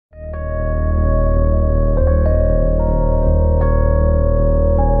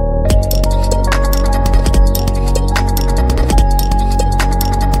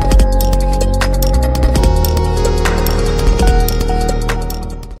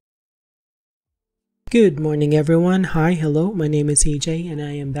Good morning, everyone. Hi, hello, my name is EJ, and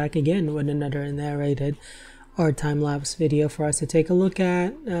I am back again with another narrated or time-lapse video for us to take a look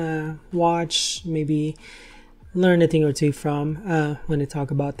at, watch, maybe learn a thing or two from when I talk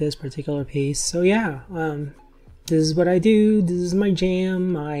about this particular piece. So yeah, this is what I do. This is my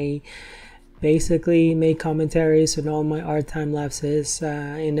jam. I basically make commentaries on all my art time lapses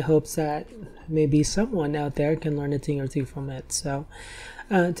in the hopes that maybe someone out there can learn a thing or two from it. So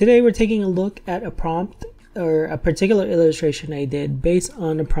today we're taking a look at a prompt or a particular illustration I did based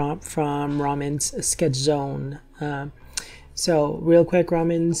on a prompt from Raman's Sketch Zone. So real quick,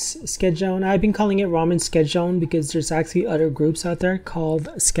 Raman's Sketch Zone. I've been calling it Raman's Sketch Zone because there's actually other groups out there called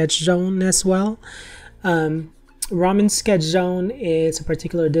Sketch Zone as well. Raman's Sketch Zone is a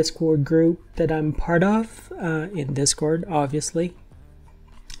particular Discord group that I'm part of in Discord, obviously.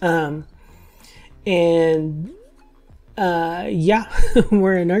 Yeah,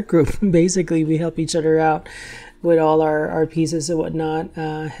 we're an art group. Basically, we help each other out with all our pieces and whatnot,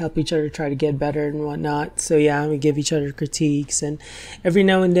 help each other try to get better and whatnot. So yeah, we give each other critiques, and every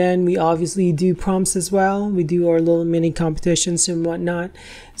now and then we obviously do prompts as well. We do our little mini competitions and whatnot.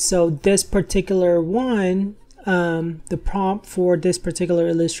 So this particular one, the prompt for this particular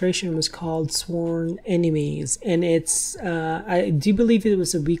illustration was called Sworn Enemies, and it's I do believe it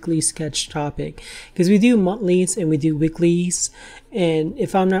was a weekly sketch topic because we do monthlies and we do weeklies, and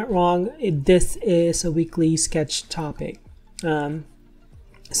if I'm not wrong, this is a weekly sketch topic.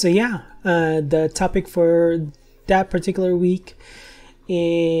 So yeah, the topic for that particular week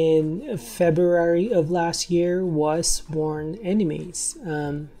in February of last year was Sworn Enemies.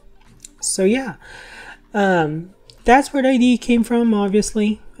 So yeah, that's where the idea came from,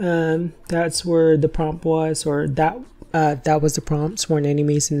 obviously. That's where the prompt was, or that was the prompt, Sworn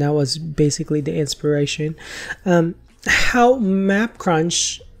Enemies, and that was basically the inspiration. How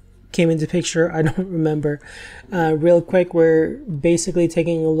mapcrunch came into picture, I don't remember. Real quick, we're basically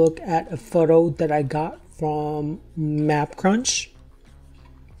taking a look at a photo that I got from mapcrunch.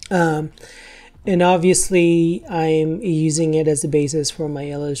 And obviously I'm using it as the basis for my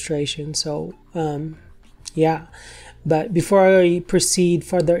illustration. So yeah, but before I proceed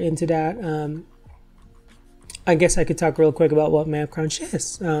further into that, I guess I could talk real quick about what mapcrunch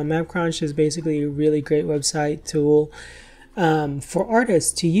is. Mapcrunch is basically a really great website tool for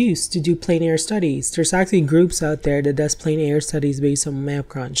artists to use to do plein air studies. There's actually groups out there that does plein air studies based on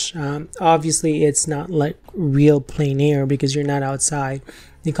mapcrunch. Obviously it's not like real plein air because you're not outside.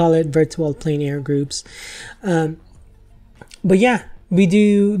 They call it virtual plein air groups. But yeah,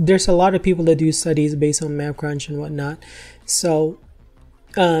 there's a lot of people that do studies based on mapcrunch and whatnot. So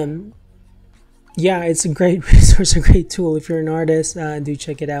yeah, it's a great resource, a great tool. If you're an artist, do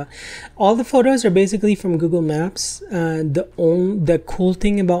check it out. All the photos are basically from Google Maps. The cool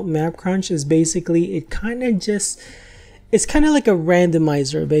thing about mapcrunch is basically it's kind of like a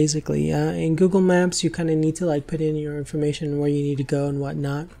randomizer, basically. In Google Maps, you kind of need to like put in your information, where you need to go and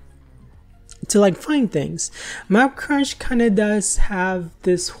whatnot, to like find things. mapcrunch kind of does have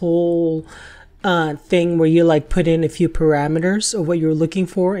this whole thing where you like put in a few parameters of what you're looking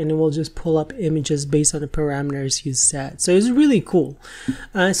for, and it will just pull up images based on the parameters you set. So it's really cool.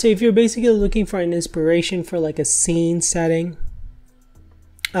 So if you're basically looking for an inspiration for like a scene setting,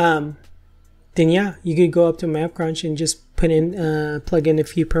 then yeah, you could go up to mapcrunch and just plug in a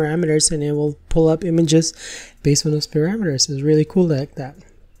few parameters, and it will pull up images based on those parameters. It's really cool like that.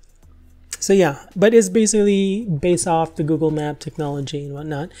 So yeah, but it's basically based off the Google Map technology and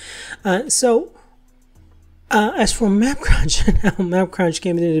whatnot. So as for mapcrunch, and how mapcrunch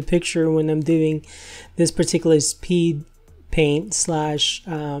came into the picture when I'm doing this particular speed paint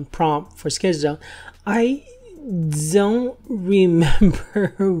 / prompt for Sketch Zone, I don't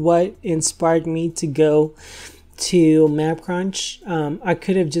remember what inspired me to go to mapcrunch. I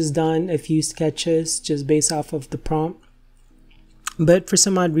could have just done a few sketches just based off of the prompt, but for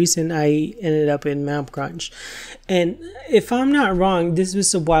some odd reason I ended up in mapcrunch. And if I'm not wrong, this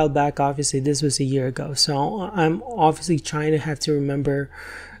was a while back. Obviously this was a year ago, so I'm obviously trying to have to remember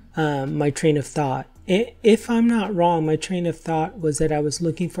my train of thought. If I'm not wrong, my train of thought was that I was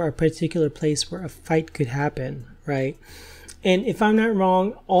looking for a particular place where a fight could happen, right? And if I'm not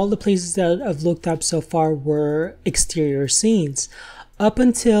wrong, all the places that I've looked up so far were exterior scenes, up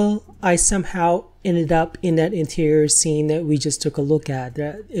until I somehow ended up in that interior scene that we just took a look at.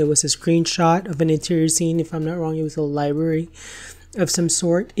 It was a screenshot of an interior scene. If I'm not wrong, it was a library of some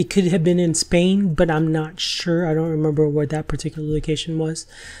sort. It could have been in Spain, but I'm not sure. I don't remember where that particular location was.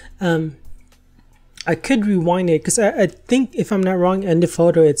 I could rewind it because I think, if I'm not wrong, in the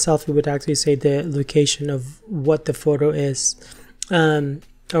photo itself, it would actually say the location of what the photo is.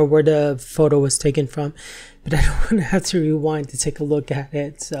 or where the photo was taken from, but I don't want to have to rewind to take a look at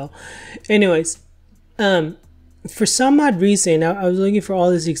it. So anyways, for some odd reason, I was looking for all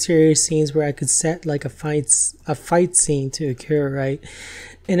these exterior scenes where I could set like a fight scene to occur, right?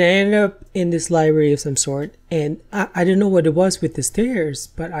 And I ended up in this library of some sort, and I didn't know what it was with the stairs,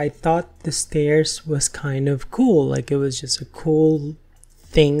 but I thought the stairs was kind of cool. Like it was just a cool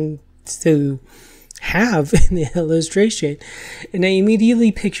thing to have in the illustration. And I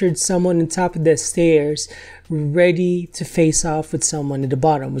immediately pictured someone on top of the stairs ready to face off with someone at the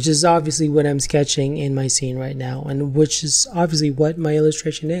bottom, which is obviously what I'm sketching in my scene right now, and which is obviously what my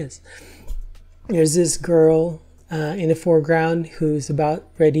illustration is. There's this girl in the foreground who's about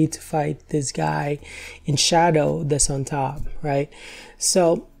ready to fight this guy in shadow that's on top, right?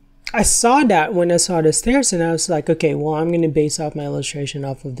 So I saw that when I saw the stairs, and I was like, okay, well, I'm going to base off my illustration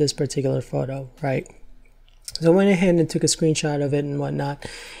off of this particular photo, right? So I went ahead and took a screenshot of it and whatnot.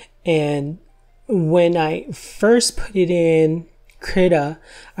 And when I first put it in Krita,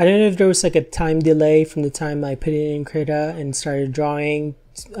 I don't know if there was like a time delay from the time I put it in Krita and started drawing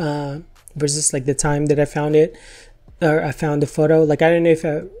versus like the time that I found it, or I found the photo. Like I don't know if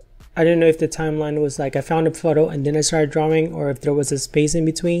the timeline was like I found a photo and then I started drawing, or if there was a space in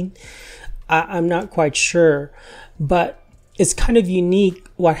between. I'm not quite sure, but it's kind of unique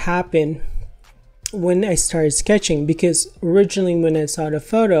what happened when I started sketching, because originally when I saw the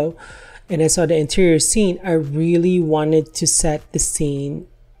photo and I saw the interior scene, I really wanted to set the scene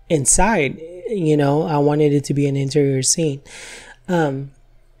inside. You know, I wanted it to be an interior scene. I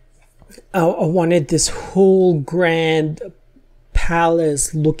wanted this whole grand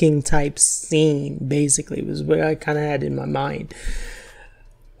palace looking type scene, basically, was what I kind of had in my mind.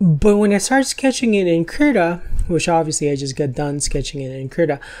 But when I started sketching it in Krita, which obviously I just got done sketching it in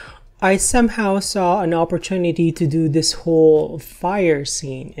Krita, I somehow saw an opportunity to do this whole fire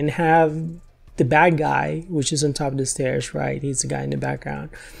scene and have the bad guy, which is on top of the stairs, right? He's the guy in the background.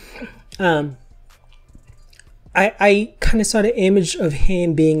 I kind of saw the image of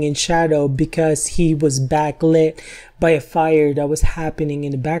him being in shadow because he was backlit by a fire that was happening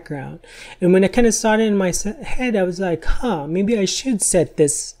in the background. And when I kind of saw it in my head, I was like, huh, maybe I should set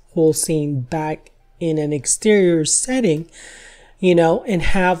this whole scene back in an exterior setting, you know, and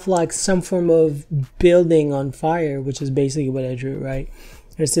have like some form of building on fire, which is basically what I drew, right?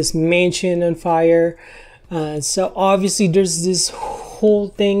 There's this mansion on fire. So obviously there's this whole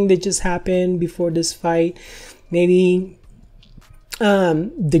thing that just happened before this fight. Maybe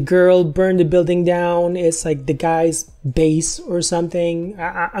the girl burned the building down. It's like the guy's base or something.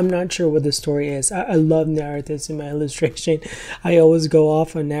 I'm not sure what the story is. I love narratives in my illustration. I always go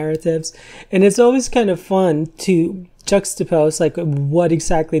off on narratives. And it's always kind of fun to juxtapose like what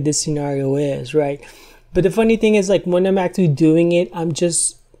exactly this scenario is, right? But the funny thing is, like, when I'm actually doing it,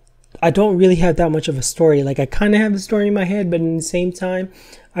 I don't really have that much of a story. Like, I kind of have a story in my head, but in the same time,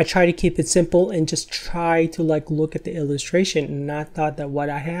 I try to keep it simple and just try to like look at the illustration. And I thought that what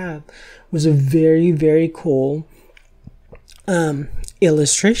I have was a very, very cool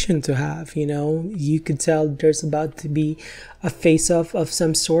illustration to have. You know, you could tell there's about to be a face-off of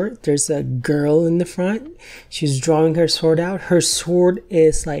some sort. There's a girl in the front. She's drawing her sword out. Her sword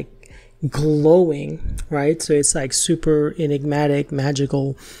is like glowing, right? So it's like super enigmatic,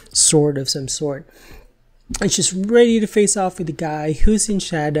 magical sword of some sort. It's just ready to face off with the guy who's in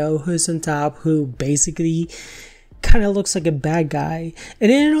shadow, who's on top, who basically kind of looks like a bad guy.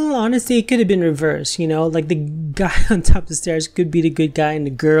 And in all honesty, it could have been reversed, you know, like the guy on top of the stairs could be the good guy and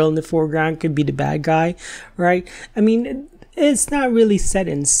the girl in the foreground could be the bad guy, right? I mean, it's not really set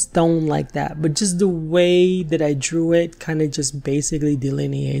in stone like that, but just the way that I drew it kind of just basically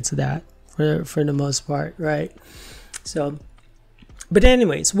delineates that for the most part, right? So, but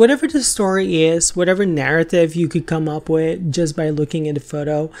anyways, whatever the story is, whatever narrative you could come up with just by looking at the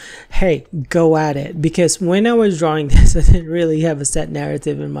photo, hey, go at it. Because when I was drawing this, I didn't really have a set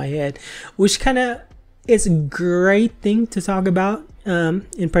narrative in my head, which kind of is a great thing to talk about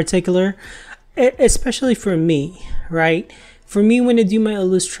in particular, especially for me, right? For me, when I do my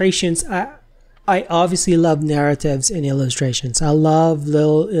illustrations, I obviously love narratives and illustrations. I love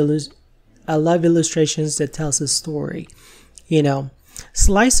illustrations that tells a story, you know.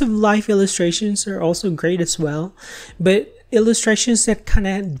 Slice of life illustrations are also great as well, but illustrations that kind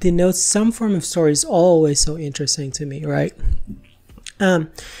of denote some form of story is always so interesting to me, right?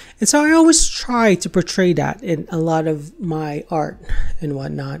 And so I always try to portray that in a lot of my art and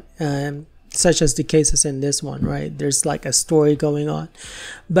whatnot, such as the cases in this one, right? There's like a story going on,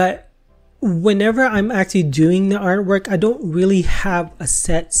 but whenever I'm actually doing the artwork, I don't really have a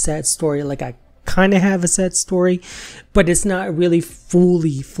set story, like a kind of have a set story, but it's not really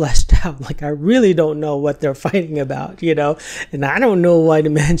fully fleshed out. Like, I really don't know what they're fighting about, you know, and I don't know why the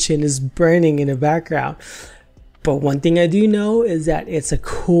mansion is burning in the background. But one thing I do know is that it's a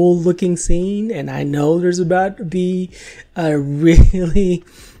cool looking scene, and I know there's about to be a really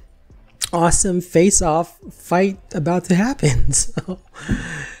awesome face-off fight about to happen. So,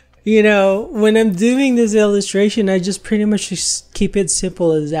 you know, when I'm doing this illustration, I just pretty much just keep it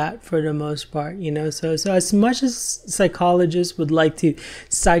simple as that for the most part, you know. So as much as psychologists would like to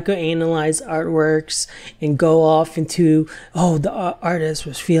psychoanalyze artworks and go off into, oh, the artist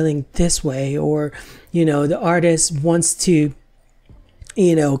was feeling this way, or, you know, the artist wants to,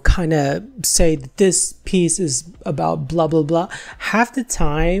 you know, kind of say that this piece is about blah, blah, blah. Half the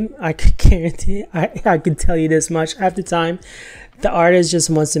time, I could guarantee, I could tell you this much, half the time, the artist just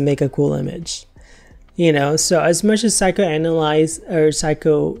wants to make a cool image, you know. So as much as psychologists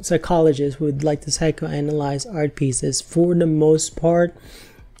would like to psychoanalyze art pieces, for the most part,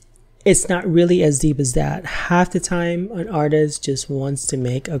 it's not really as deep as that. Half the time, an artist just wants to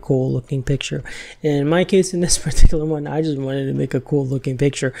make a cool looking picture. And in my case, in this particular one, I just wanted to make a cool looking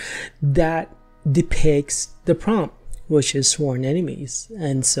picture that depicts the prompt, which is sworn enemies.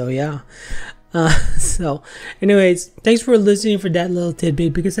 And so, yeah. So anyways, thanks for listening for that little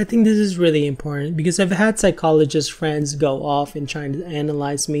tidbit, because I think this is really important, because I've had psychologist friends go off and trying to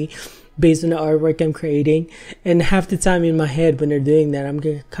analyze me based on the artwork I'm creating, and half the time in my head when they're doing that, I'm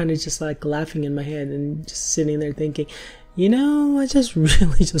kind of just like laughing in my head and just sitting there thinking, you know, I just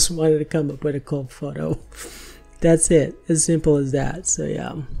really just wanted to come up with a cool photo. That's it, as simple as that. So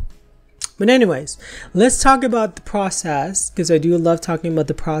yeah. But anyways, let's talk about the process, because I do love talking about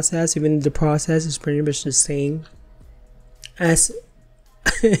the process, even the process is pretty much the same as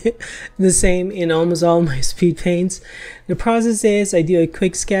the same in almost all my speed paints. The process is I do a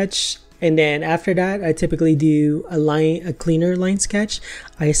quick sketch, and then after that I typically do a cleaner line sketch.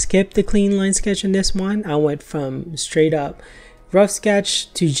 I skipped the clean line sketch in this one. I went from straight up rough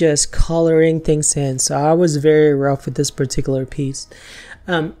sketch to just coloring things in. So I was very rough with this particular piece.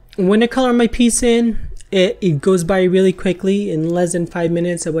 When I color my piece in, it goes by really quickly. In less than 5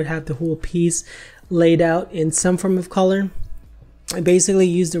 minutes, I would have the whole piece laid out in some form of color. I basically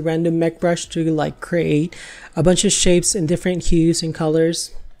use the random mech brush to like create a bunch of shapes in different hues and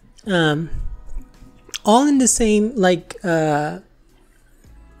colors, all in the same, like, let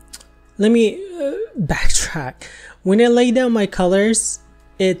me backtrack. When I lay down my colors,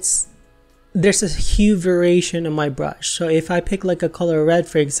 there's a hue variation on my brush. So if I pick like a color red,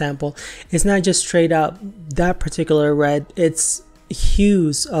 for example, it's not just straight up that particular red, it's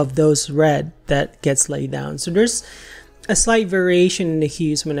hues of those red that gets laid down. So there's a slight variation in the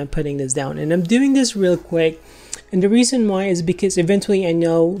hues when I'm putting this down, and I'm doing this real quick. And the reason why is because eventually I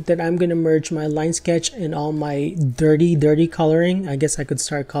know that I'm going to merge my line sketch and all my dirty coloring. I guess I could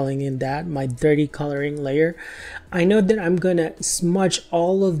start calling in that my dirty coloring layer. I know that I'm going to smudge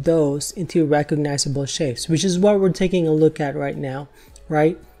all of those into recognizable shapes, which is what we're taking a look at right now,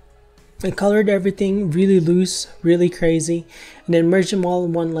 right? I colored everything really loose, really crazy, and then merged them all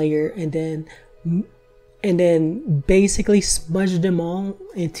in one layer, and then basically smudged them all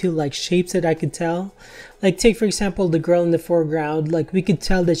into like shapes that I could tell. Like, take for example the girl in the foreground, like we could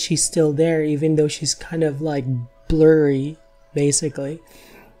tell that she's still there even though she's kind of like blurry, basically.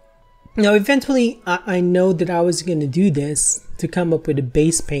 Now eventually I know that I was going to do this to come up with a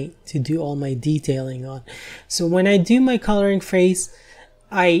base paint to do all my detailing on. So when I do my coloring phase,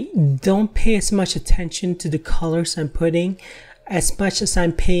 I don't pay as much attention to the colors I'm putting as much as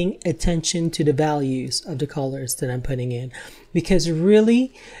I'm paying attention to the values of the colors that I'm putting in, because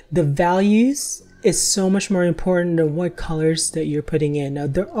really the values is so much more important than what colors that you're putting in. Now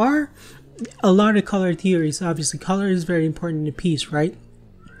there are a lot of color theories. Obviously color is very important in a piece, right?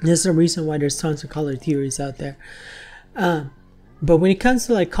 There's a reason why there's tons of color theories out there. But when it comes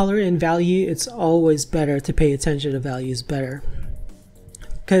to like color and value, it's always better to pay attention to values better.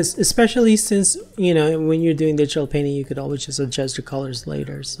 Because especially since, you know, when you're doing digital painting, you could always just adjust the colors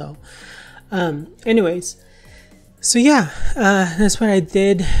later. So anyways, so yeah, that's what I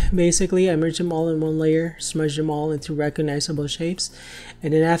did. Basically, I merged them all in one layer, smudged them all into recognizable shapes.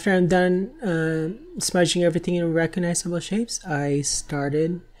 And then after I'm done smudging everything in recognizable shapes, I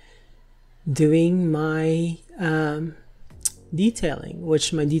started doing my detailing,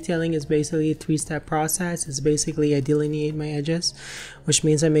 which my detailing is basically a 3-step process. It's basically I delineate my edges, which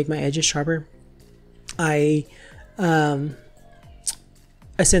means I make my edges sharper. I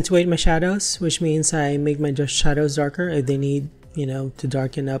accentuate my shadows, which means I make my shadows darker if they need to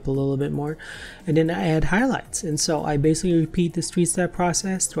darken up a little bit more. And then I add highlights. And so I basically repeat this 3-step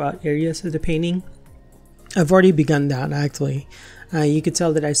process throughout areas of the painting. I've already begun that, actually. You could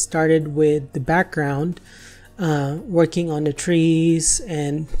tell that I started with the background, working on the trees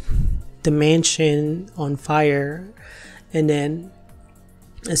and the mansion on fire. And then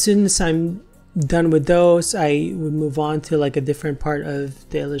as soon as I'm done with those, I would move on to like a different part of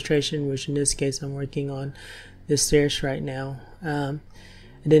the illustration, which in this case I'm working on the stairs right now. And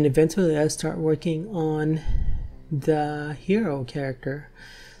then eventually I start working on the hero character.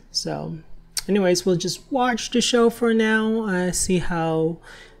 So anyways, we'll just watch the show for now, see how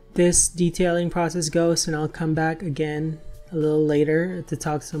this detailing process goes, and I'll come back again a little later to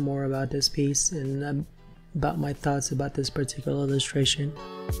talk some more about this piece and about my thoughts about this particular illustration.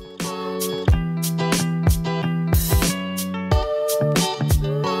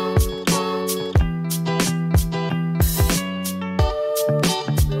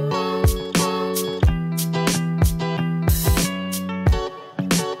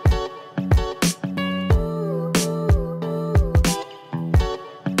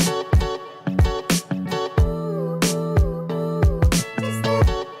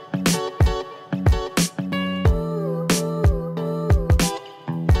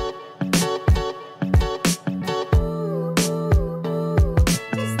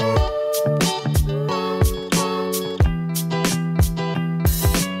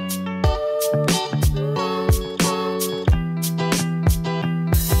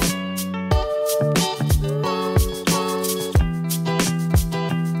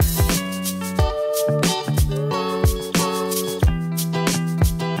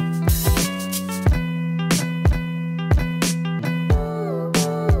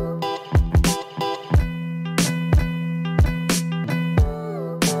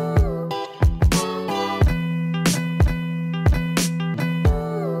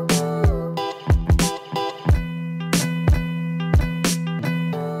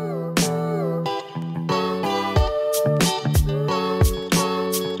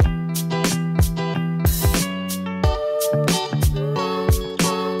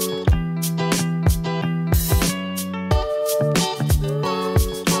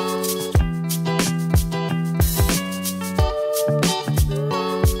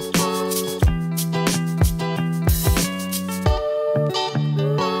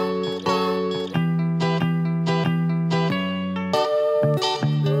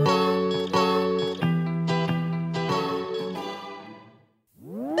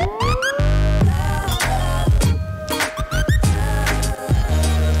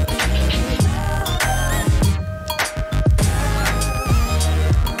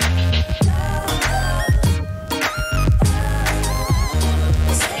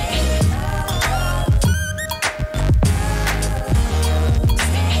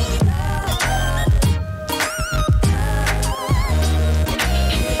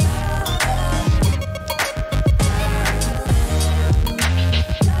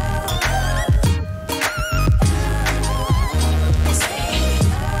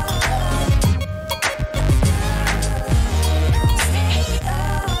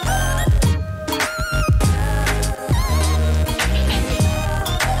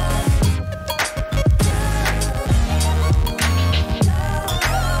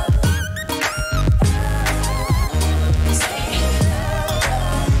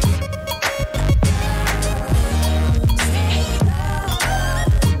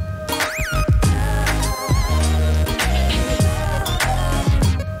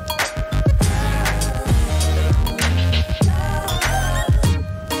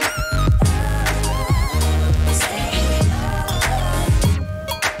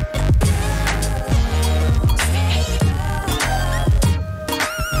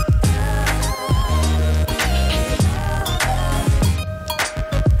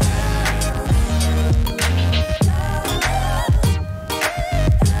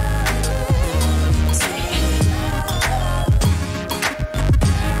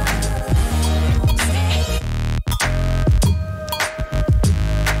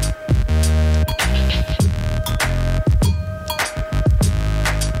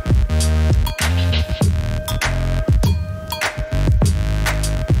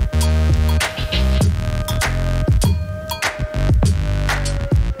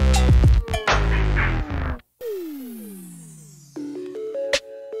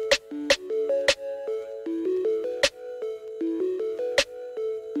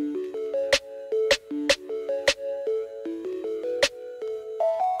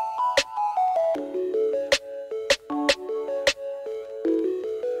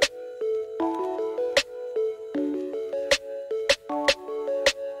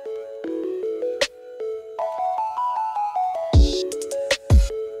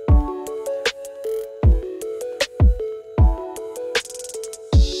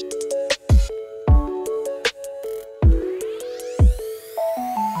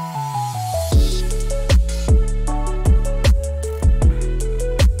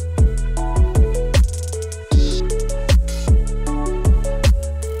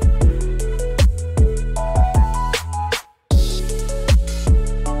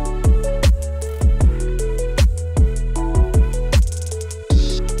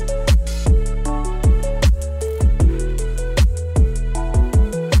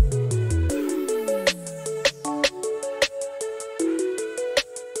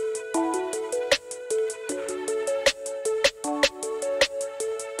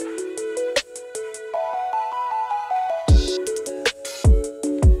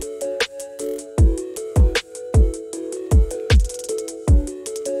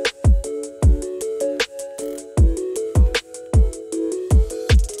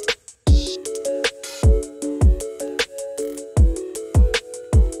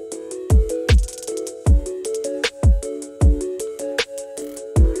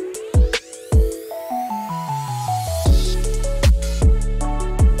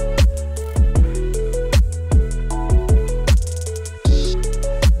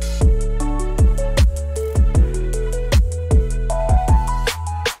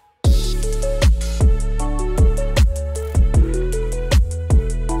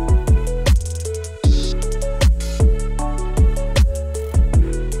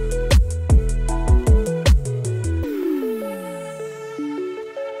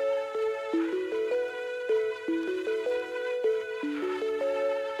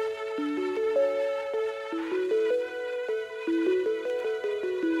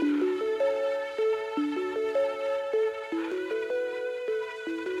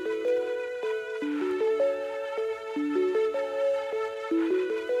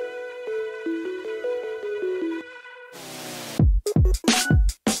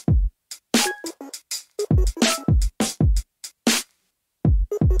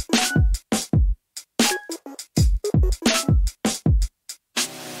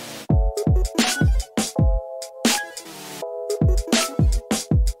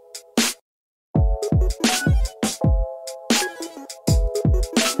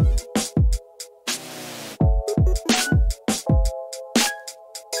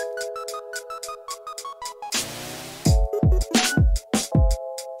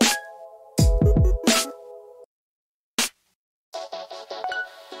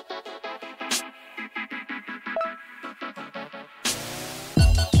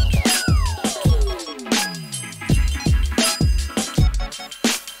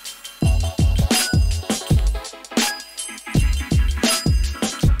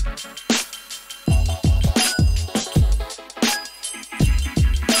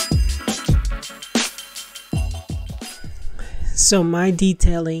 So my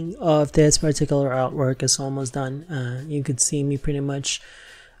detailing of this particular artwork is almost done. You could see me pretty much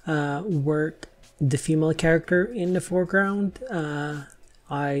work the female character in the foreground.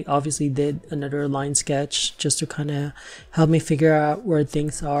 I obviously did another line sketch just to kind of help me figure out where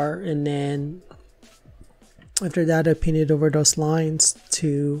things are, and then after that I painted over those lines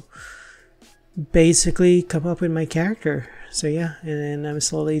to basically come up with my character. So yeah, and then I'm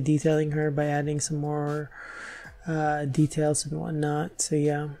slowly detailing her by adding some more details and whatnot. So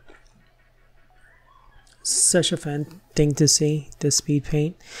yeah, such a fun thing to see, the speed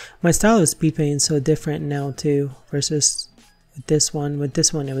paint. My style of speed paint is so different now too versus with this one. With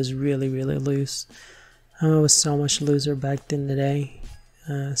this one it was really loose. It was so much looser back in the day.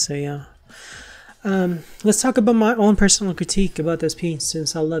 So yeah, let's talk about my own personal critique about this piece,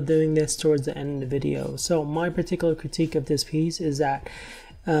 since I love doing this towards the end of the video. So my particular critique of this piece is that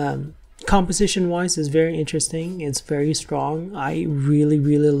composition wise is very interesting. It's very strong. I really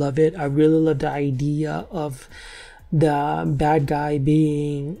love it. I really love the idea of the bad guy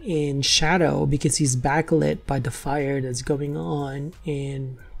being in shadow because he's backlit by the fire that's going on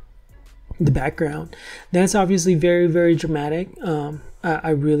in the background. That's obviously very dramatic.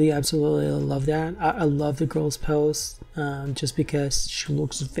 I really absolutely love that. I love the girl's pose, just because she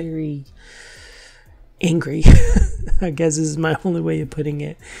looks very angry. I guess this is my only way of putting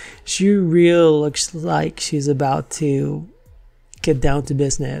it. She really looks like she's about to get down to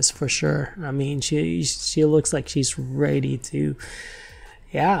business for sure. I mean, she looks like she's ready to,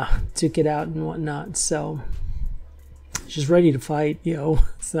 yeah, to get out and whatnot. So she's ready to fight, yo.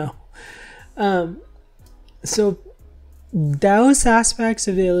 So those aspects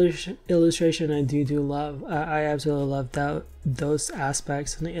of the illustration I do love. I absolutely love those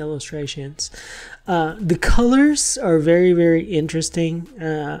aspects and the illustrations. The colors are very interesting.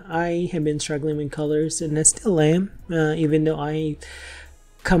 I have been struggling with colors, and I still am, even though I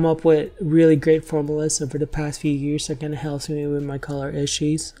come up with really great formulas over the past few years that kind of helps me with my color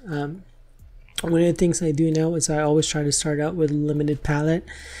issues. One of the things I do now is I always try to start out with a limited palette.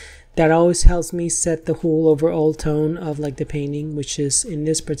 That always helps me set the whole overall tone of like the painting, which is in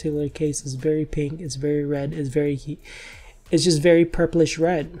this particular case is very pink, it's very red, it's just very purplish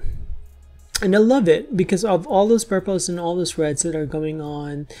red. And I love it because of all those purples and all those reds that are going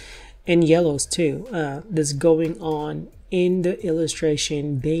on, and yellows too, that's going on in the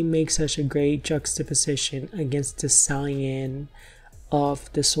illustration. They make such a great juxtaposition against the cyan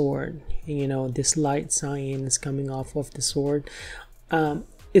of the sword. You know, this light cyan is coming off of the sword.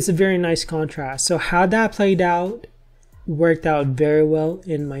 It's a very nice contrast. So how that played out worked out very well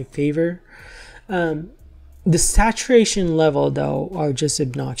in my favor. The saturation level though are just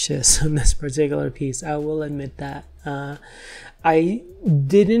obnoxious on this particular piece. I will admit that. I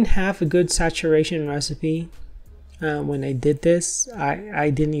didn't have a good saturation recipe when I did this. I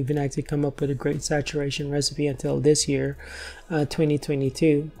didn't even actually come up with a great saturation recipe until this year,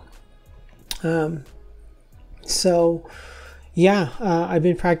 2022. So yeah, I've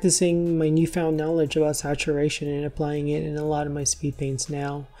been practicing my newfound knowledge about saturation and applying it in a lot of my speed paints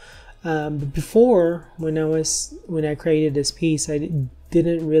now. But before, when I created this piece, I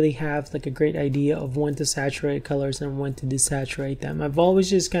didn't really have like a great idea of when to saturate colors and when to desaturate them. I've always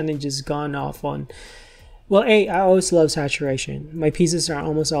just kind of just gone off on, well, I always love saturation. My pieces are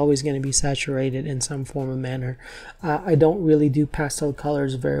almost always going to be saturated in some form or manner. I don't really do pastel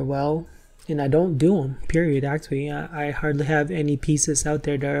colors very well. And I don't do them, period. Actually, I hardly have any pieces out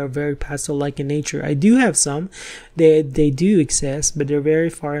there that are very pastel-like in nature. I do have some. They do exist, but they're very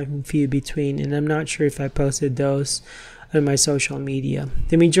far and few between. And I'm not sure if I posted those on my social media.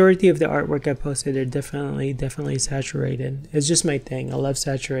 The majority of the artwork I posted are definitely saturated. It's just my thing. I love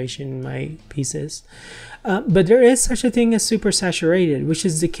saturation in my pieces. But there is such a thing as super saturated, which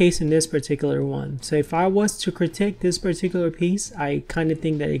is the case in this particular one. So if I was to critique this particular piece, I kind of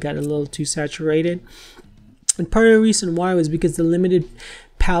think that it got a little too saturated. And part of the reason why was because the limited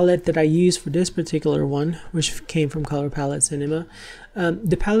palette that I used for this particular one, which came from Color Palette Cinema,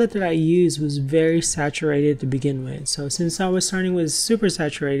 the palette that I used was very saturated to begin with. So since I was starting with super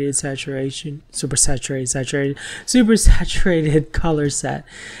saturated color set,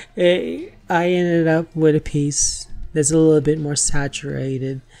 I ended up with a piece that's a little bit more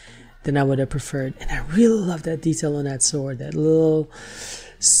saturated than I would have preferred. And I really love that detail on that sword, that little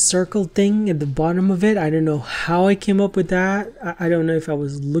circle thing at the bottom of it. I don't know how I came up with that. I don't know if I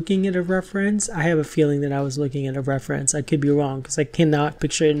was looking at a reference. I have a feeling that I was looking at a reference. I could be wrong because I cannot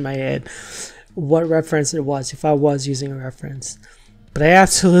picture it in my head what reference it was, if I was using a reference. But I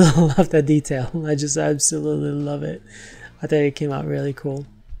absolutely love that detail. I just absolutely love it. I thought it came out really cool.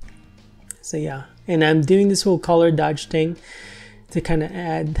 So yeah, and I'm doing this whole color dodge thing to kind of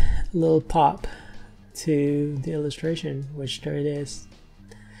add a little pop to the illustration, which there it is.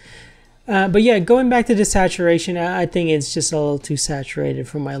 But yeah, going back to the saturation, I think it's just a little too saturated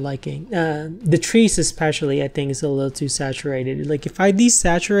for my liking. The trees especially, I think is a little too saturated. Like if I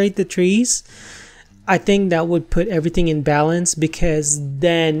desaturate the trees, I think that would put everything in balance, because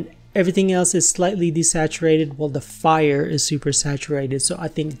then everything else is slightly desaturated while the fire is super saturated. So I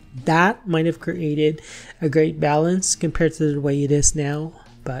think that might have created a great balance compared to the way it is now,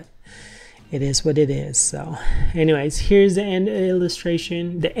 but it is what it is. So anyways, here's the end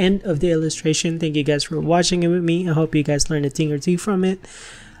of the illustration. Thank you guys for watching it with me. I hope you guys learned a thing or two from it.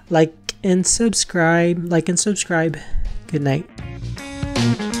 Like and subscribe. Good night.